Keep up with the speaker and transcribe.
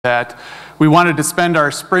that we wanted to spend our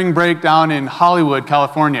spring break down in Hollywood,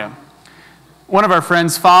 California. One of our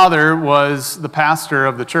friends' father was the pastor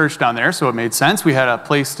of the church down there, so it made sense. We had a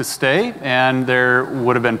place to stay, and there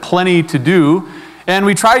would have been plenty to do, and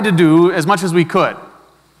we tried to do as much as we could.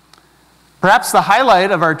 Perhaps the highlight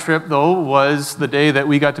of our trip, though, was the day that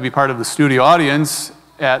we got to be part of the studio audience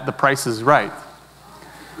at The Price is Right.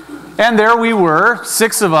 And there we were,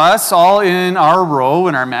 6 of us, all in our row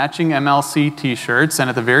in our matching MLC t-shirts. And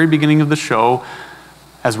at the very beginning of the show,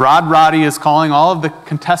 as Roddy is calling all of the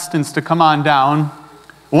contestants to come on down,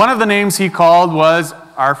 one of the names he called was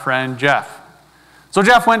our friend Jeff. So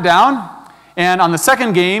Jeff went down, and on the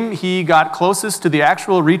second game, he got closest to the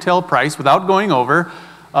actual retail price without going over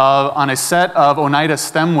on a set of Oneida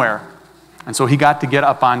stemware. And so he got to get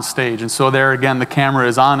up on stage. And so there again, the camera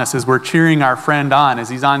is on us as we're cheering our friend on as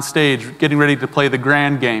he's on stage, getting ready to play the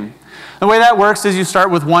grand game. The way that works is you start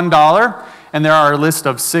with $1, and there are a list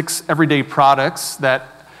of 6 everyday products that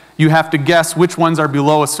you have to guess which ones are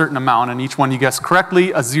below a certain amount, and each one you guess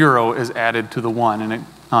correctly, a 0 is added to the 1, and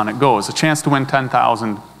on it goes. A chance to win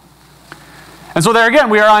 $10,000. And so there again,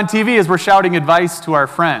 we are on TV as we're shouting advice to our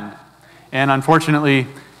friend. And unfortunately,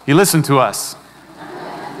 he listened to us.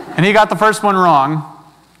 And he got the first one wrong,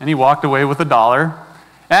 and he walked away with $1,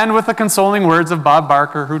 and with the consoling words of Bob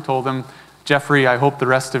Barker, who told him, "Jeffrey, I hope the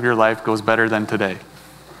rest of your life goes better than today."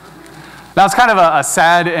 Now, it's kind of a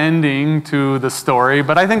sad ending to the story,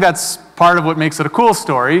 but I think that's part of what makes it a cool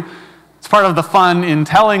story. It's part of the fun in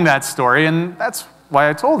telling that story, and that's why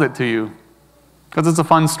I told it to you, because it's a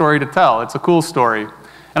fun story to tell. It's a cool story.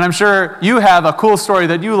 And I'm sure you have a cool story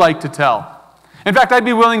that you like to tell. In fact, I'd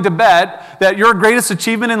be willing to bet that your greatest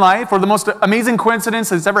achievement in life, or the most amazing coincidence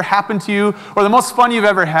that's ever happened to you, or the most fun you've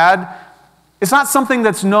ever had, is not something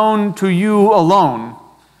that's known to you alone.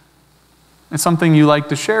 It's something you like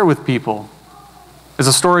to share with people. It's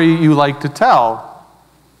a story you like to tell,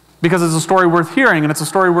 because it's a story worth hearing, and it's a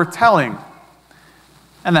story worth telling.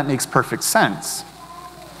 And that makes perfect sense.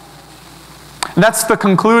 And that's the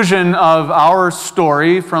conclusion of our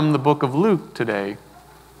story from the book of Luke today.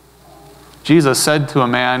 Jesus said to a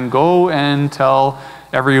man, "Go and tell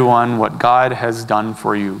everyone what God has done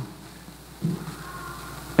for you."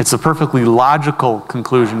 It's a perfectly logical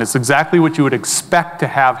conclusion. It's exactly what you would expect to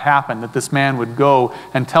have happen, that this man would go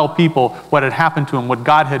and tell people what had happened to him, what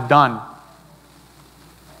God had done.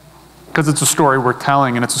 Because it's a story worth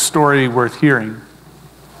telling, and it's a story worth hearing.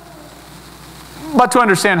 But to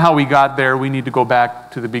understand how we got there, we need to go back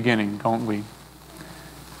to the beginning, don't we?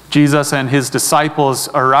 Jesus and his disciples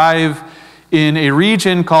arrive in a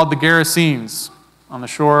region called the Gerasenes, on the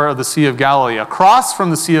shore of the Sea of Galilee, across from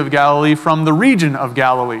the Sea of Galilee, from the region of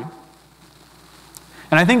Galilee.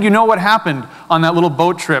 And I think you know what happened on that little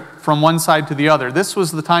boat trip from one side to the other. This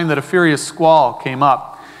was the time that a furious squall came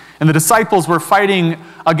up. And the disciples were fighting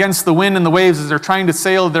against the wind and the waves as they're trying to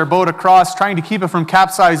sail their boat across, trying to keep it from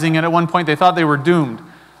capsizing, and at one point they thought they were doomed.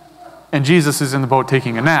 And Jesus is in the boat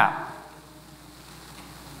taking a nap.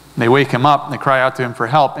 They wake him up, and they cry out to him for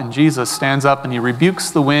help, and Jesus stands up and he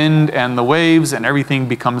rebukes the wind and the waves, and everything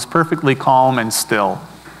becomes perfectly calm and still.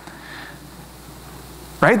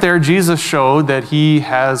 Right there, Jesus showed that he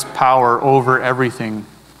has power over everything.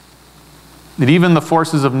 That even the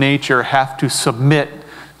forces of nature have to submit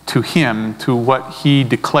to him, to what he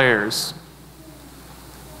declares.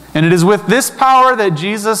 And it is with this power that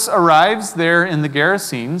Jesus arrives there in the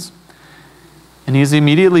Gerasenes, and he is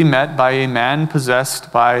immediately met by a man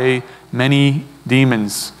possessed by many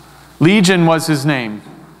demons. Legion was his name,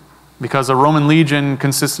 because a Roman legion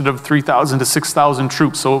consisted of 3,000 to 6,000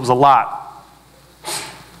 troops, so it was a lot.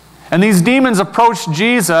 And these demons approached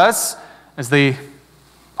Jesus as they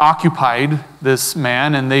occupied this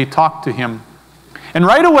man, and they talked to him. And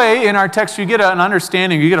right away in our text, you get an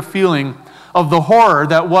understanding, you get a feeling of the horror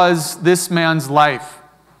that was this man's life.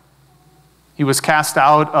 He was cast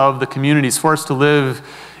out of the communities, forced to live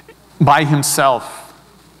by himself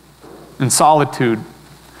in solitude,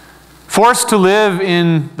 forced to live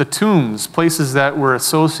in the tombs, places that were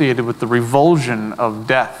associated with the revulsion of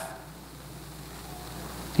death.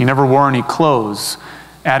 He never wore any clothes,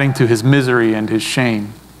 adding to his misery and his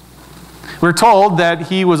shame. We're told that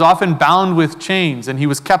he was often bound with chains and he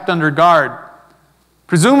was kept under guard,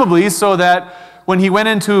 presumably so that when he went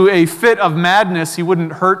into a fit of madness, he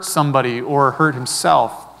wouldn't hurt somebody or hurt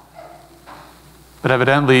himself. But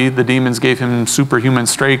evidently, the demons gave him superhuman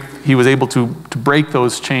strength. He was able to break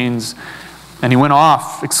those chains, and he went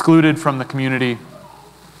off, excluded from the community.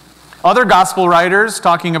 Other gospel writers,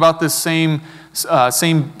 talking about this same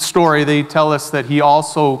story, they tell us that he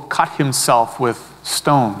also cut himself with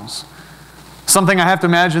stones. Something I have to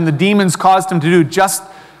imagine the demons caused him to do just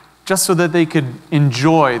just so that they could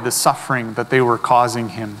enjoy the suffering that they were causing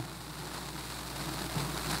him.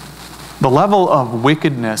 The level of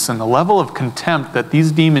wickedness and the level of contempt that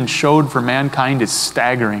these demons showed for mankind is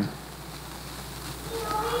staggering.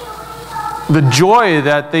 The joy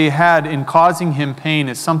that they had in causing him pain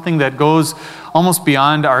is something that goes almost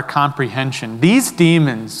beyond our comprehension. These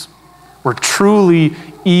demons were truly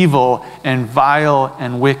evil and vile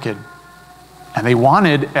and wicked. And they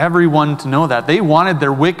wanted everyone to know that. They wanted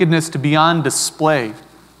their wickedness to be on display.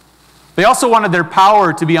 They also wanted their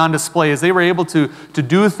power to be on display, as they were able to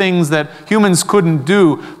do things that humans couldn't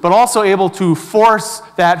do, but also able to force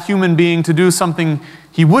that human being to do something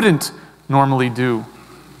he wouldn't normally do,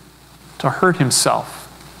 to hurt himself,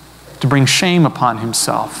 to bring shame upon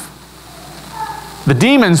himself. The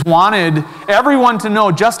demons wanted everyone to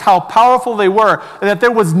know just how powerful they were, and that there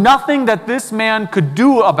was nothing that this man could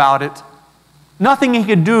do about it. Nothing he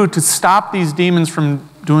could do to stop these demons from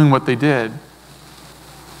doing what they did.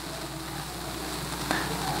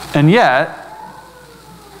 And yet,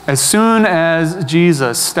 as soon as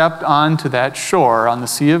Jesus stepped onto that shore on the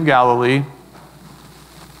Sea of Galilee,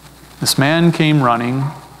 this man came running,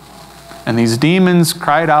 and these demons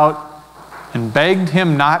cried out and begged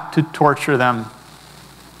him not to torture them.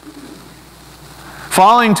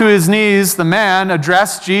 Falling to his knees, the man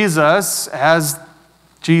addressed Jesus as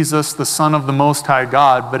Jesus, the Son of the Most High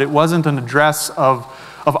God, but it wasn't an address of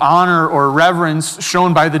honor or reverence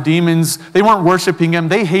shown by the demons. They weren't worshiping him,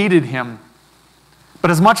 they hated him.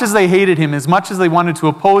 But as much as they hated him, as much as they wanted to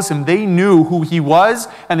oppose him, they knew who he was,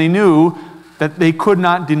 and they knew that they could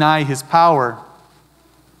not deny his power.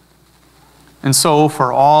 And so,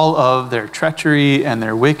 for all of their treachery and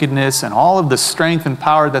their wickedness and all of the strength and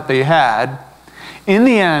power that they had, in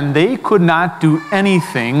the end, they could not do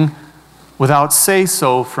anything without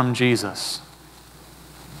say-so from Jesus.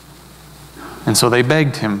 And so they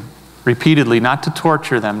begged him repeatedly not to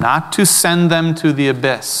torture them, not to send them to the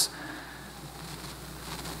abyss.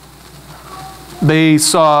 They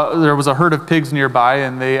saw there was a herd of pigs nearby,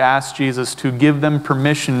 and they asked Jesus to give them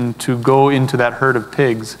permission to go into that herd of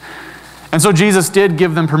pigs. And so Jesus did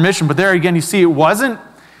give them permission, but there again, you see, it wasn't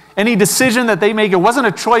any decision that they make. It wasn't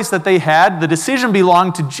a choice that they had. The decision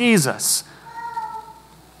belonged to Jesus.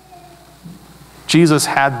 Jesus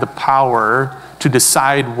had the power to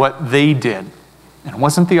decide what they did. And it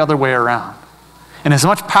wasn't the other way around. And as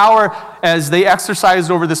much power as they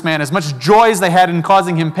exercised over this man, as much joy as they had in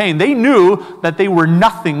causing him pain, they knew that they were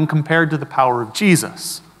nothing compared to the power of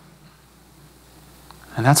Jesus.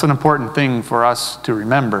 And that's an important thing for us to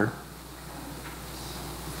remember.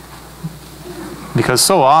 Because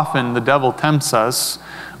so often the devil tempts us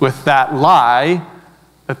with that lie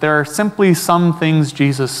that there are simply some things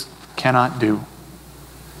Jesus cannot do.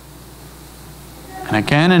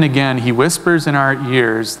 And again, he whispers in our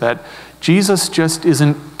ears that Jesus just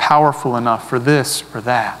isn't powerful enough for this or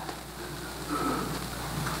that.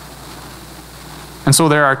 And so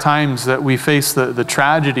there are times that we face the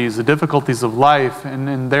tragedies, the difficulties of life,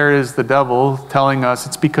 and there is the devil telling us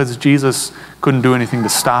it's because Jesus couldn't do anything to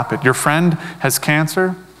stop it. Your friend has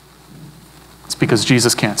cancer, it's because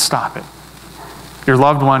Jesus can't stop it. Your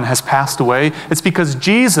loved one has passed away, it's because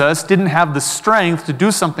Jesus didn't have the strength to do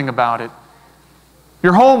something about it.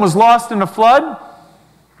 Your home was lost in a flood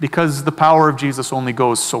because the power of Jesus only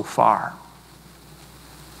goes so far.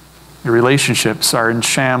 Your relationships are in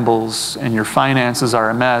shambles and your finances are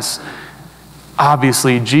a mess.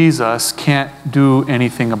 Obviously, Jesus can't do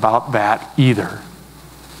anything about that either.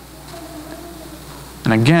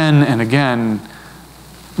 And again,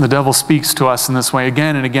 the devil speaks to us in this way.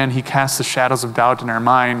 Again and again, he casts the shadows of doubt in our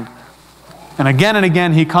mind. And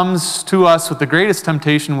again, he comes to us with the greatest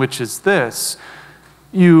temptation, which is this: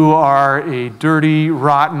 you are a dirty,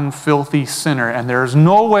 rotten, filthy sinner, and there's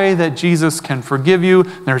no way that Jesus can forgive you.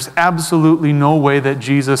 There's absolutely no way that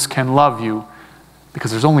Jesus can love you,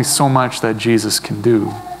 because there's only so much that Jesus can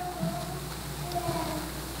do.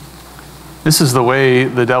 This is the way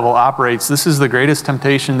the devil operates. This is the greatest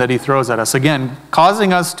temptation that he throws at us. Again,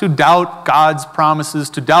 causing us to doubt God's promises,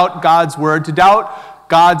 to doubt God's word, to doubt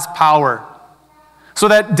God's power. So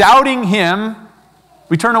that doubting him,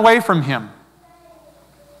 we turn away from him.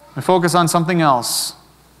 We focus on something else.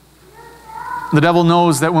 The devil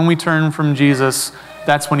knows that when we turn from Jesus,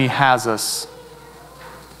 that's when he has us.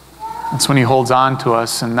 That's when he holds on to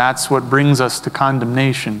us, and that's what brings us to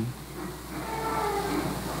condemnation.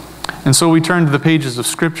 And so we turn to the pages of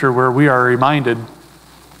Scripture where we are reminded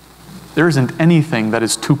there isn't anything that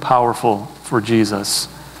is too powerful for Jesus.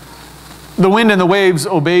 The wind and the waves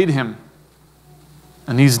obeyed him.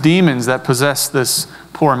 And these demons that possessed this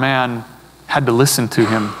poor man had to listen to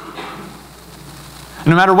him. And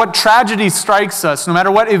no matter what tragedy strikes us, no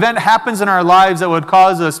matter what event happens in our lives that would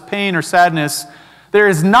cause us pain or sadness, there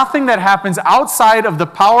is nothing that happens outside of the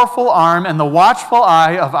powerful arm and the watchful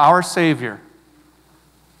eye of our Savior.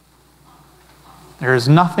 There is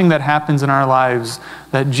nothing that happens in our lives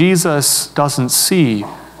that Jesus doesn't see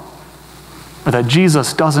or that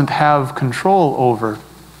Jesus doesn't have control over.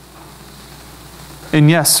 And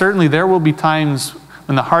yes, certainly there will be times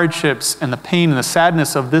when the hardships and the pain and the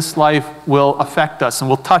sadness of this life will affect us and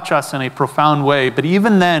will touch us in a profound way. But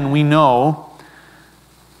even then, we know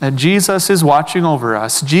that Jesus is watching over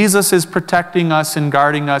us. Jesus is protecting us and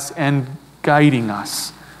guarding us and guiding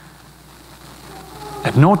us.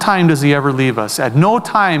 At no time does he ever leave us. At no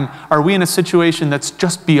time are we in a situation that's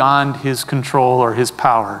just beyond his control or his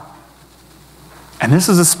power. And this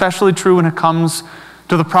is especially true when it comes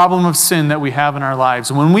to the problem of sin that we have in our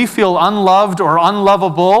lives. When we feel unloved or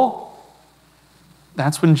unlovable,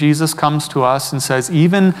 that's when Jesus comes to us and says,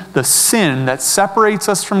 even the sin that separates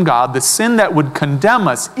us from God, the sin that would condemn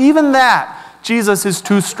us, even that, Jesus is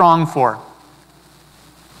too strong for.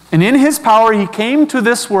 And in his power, he came to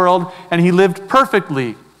this world and he lived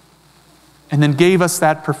perfectly and then gave us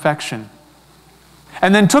that perfection.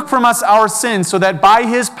 And then took from us our sins so that by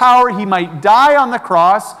his power he might die on the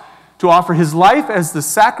cross to offer his life as the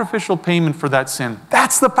sacrificial payment for that sin.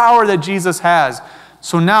 That's the power that Jesus has.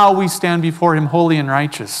 So now we stand before him holy and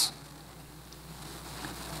righteous.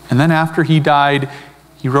 And then after he died,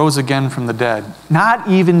 he rose again from the dead. Not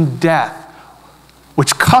even death,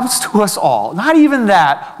 which comes to us all, not even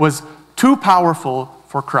that was too powerful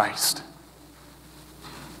for Christ.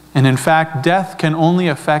 And in fact, death can only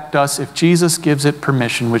affect us if Jesus gives it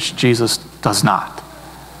permission, which Jesus does not.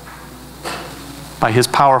 By his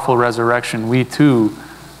powerful resurrection, we too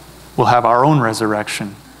will have our own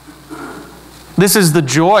resurrection. This is the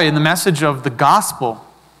joy and the message of the gospel.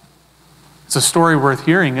 It's a story worth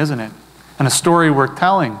hearing, isn't it? And a story worth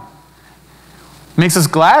telling. It makes us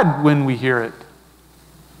glad when we hear it.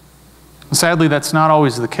 And sadly, that's not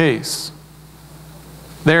always the case.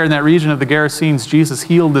 There in that region of the Gerasenes, Jesus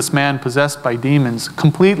healed this man possessed by demons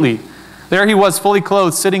completely. There he was, fully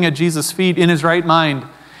clothed, sitting at Jesus' feet in his right mind.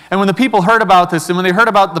 And when the people heard about this, and when they heard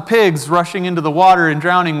about the pigs rushing into the water and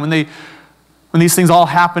drowning, when these things all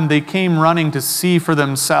happened, they came running to see for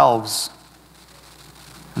themselves.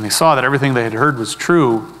 And they saw that everything they had heard was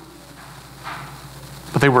true.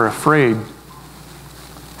 But they were afraid.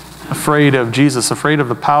 Afraid of Jesus, afraid of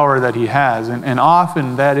the power that he has. And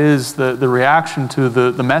often that is the reaction to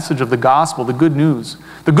the message of the gospel, the good news.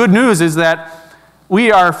 The good news is that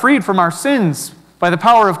we are freed from our sins by the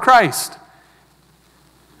power of Christ.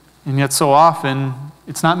 And yet so often,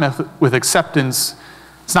 it's not met with acceptance,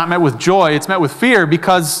 it's not met with joy, it's met with fear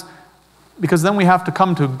because then we have to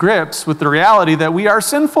come to grips with the reality that we are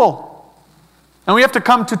sinful. And we have to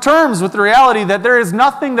come to terms with the reality that there is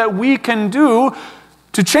nothing that we can do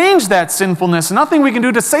to change that sinfulness, nothing we can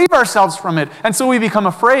do to save ourselves from it. And so we become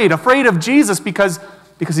afraid of Jesus because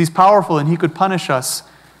he's powerful and he could punish us.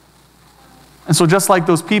 And so just like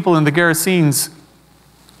those people in the Gerasenes,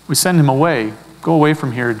 we send him away. Go away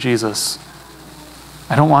from here, Jesus.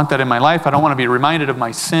 I don't want that in my life. I don't want to be reminded of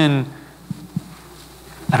my sin.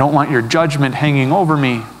 I don't want your judgment hanging over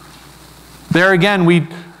me. There again,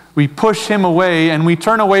 we push him away and we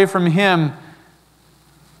turn away from him.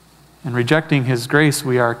 And rejecting his grace,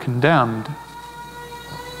 we are condemned.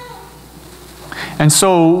 And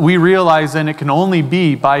so we realize then it can only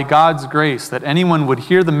be by God's grace that anyone would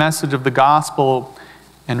hear the message of the gospel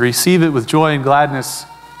and receive it with joy and gladness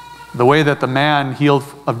the way that the man healed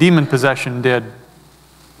of demon possession did.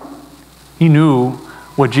 He knew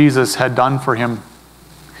what Jesus had done for him.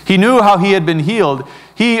 He knew how he had been healed.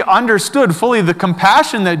 He understood fully the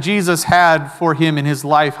compassion that Jesus had for him in his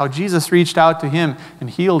life, how Jesus reached out to him and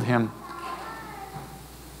healed him.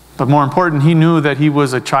 But more important, he knew that he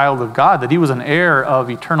was a child of God, that he was an heir of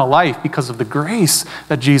eternal life because of the grace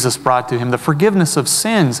that Jesus brought to him, the forgiveness of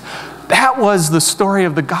sins. That was the story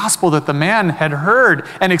of the gospel that the man had heard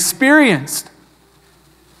and experienced.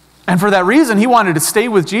 And for that reason, he wanted to stay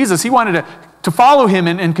with Jesus. He wanted to follow him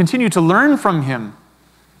and continue to learn from him.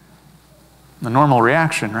 The normal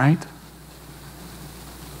reaction, right?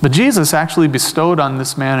 But Jesus actually bestowed on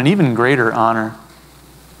this man an even greater honor.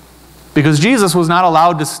 Because Jesus was not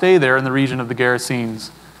allowed to stay there in the region of the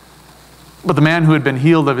Gerasenes. But the man who had been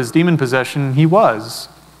healed of his demon possession, he was.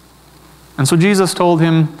 And so Jesus told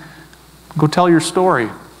him, go tell your story.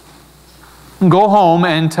 Go home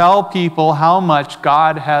and tell people how much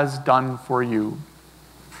God has done for you.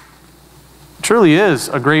 It truly is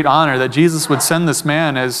a great honor that Jesus would send this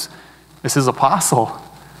man as his apostle.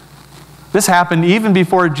 This happened even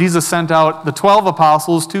before Jesus sent out the 12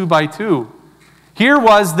 apostles 2 by 2. Here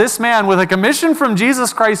was this man with a commission from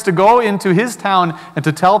Jesus Christ to go into his town and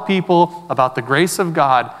to tell people about the grace of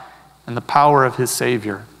God and the power of his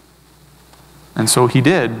Savior. And so he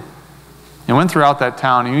did. He went throughout that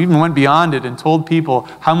town. He even went beyond it and told people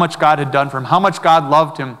how much God had done for him, how much God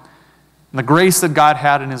loved him, and the grace that God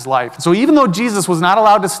had in his life. So even though Jesus was not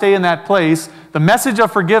allowed to stay in that place, the message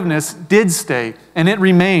of forgiveness did stay, and it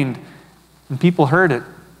remained. And people heard it.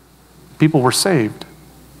 People were saved.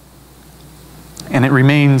 And it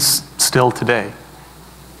remains still today.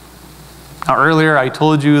 Now, earlier I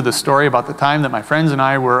told you the story about the time that my friends and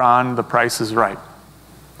I were on The Price is Right.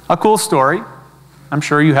 A cool story. I'm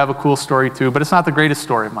sure you have a cool story too, but it's not the greatest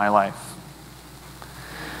story of my life.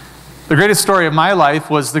 The greatest story of my life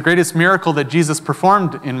was the greatest miracle that Jesus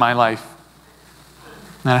performed in my life.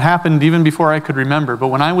 And it happened even before I could remember. But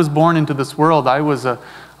when I was born into this world, I was a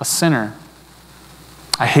sinner.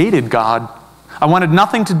 I hated God. I wanted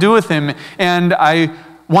nothing to do with him, and I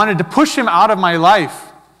wanted to push him out of my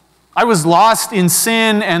life. I was lost in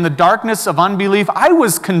sin and the darkness of unbelief. I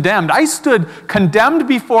was condemned. I stood condemned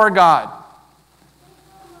before God.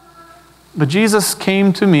 But Jesus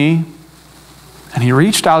came to me, and he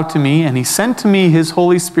reached out to me, and he sent to me his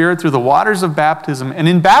Holy Spirit through the waters of baptism. And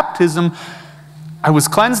in baptism, I was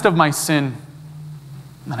cleansed of my sin,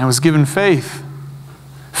 and I was given faith.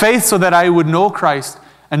 Faith so that I would know Christ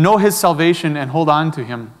and know his salvation and hold on to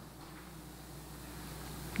him.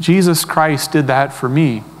 Jesus Christ did that for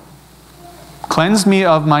me. Cleansed me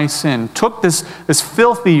of my sin. Took this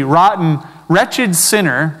filthy, rotten, wretched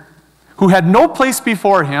sinner who had no place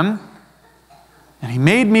before him, and he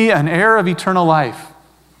made me an heir of eternal life.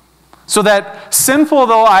 So that, sinful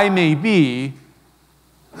though I may be,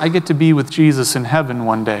 I get to be with Jesus in heaven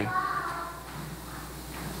one day.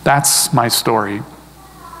 That's my story.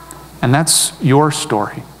 And that's your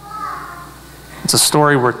story. It's a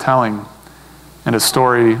story worth telling and a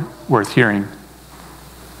story worth hearing.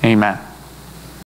 Amen.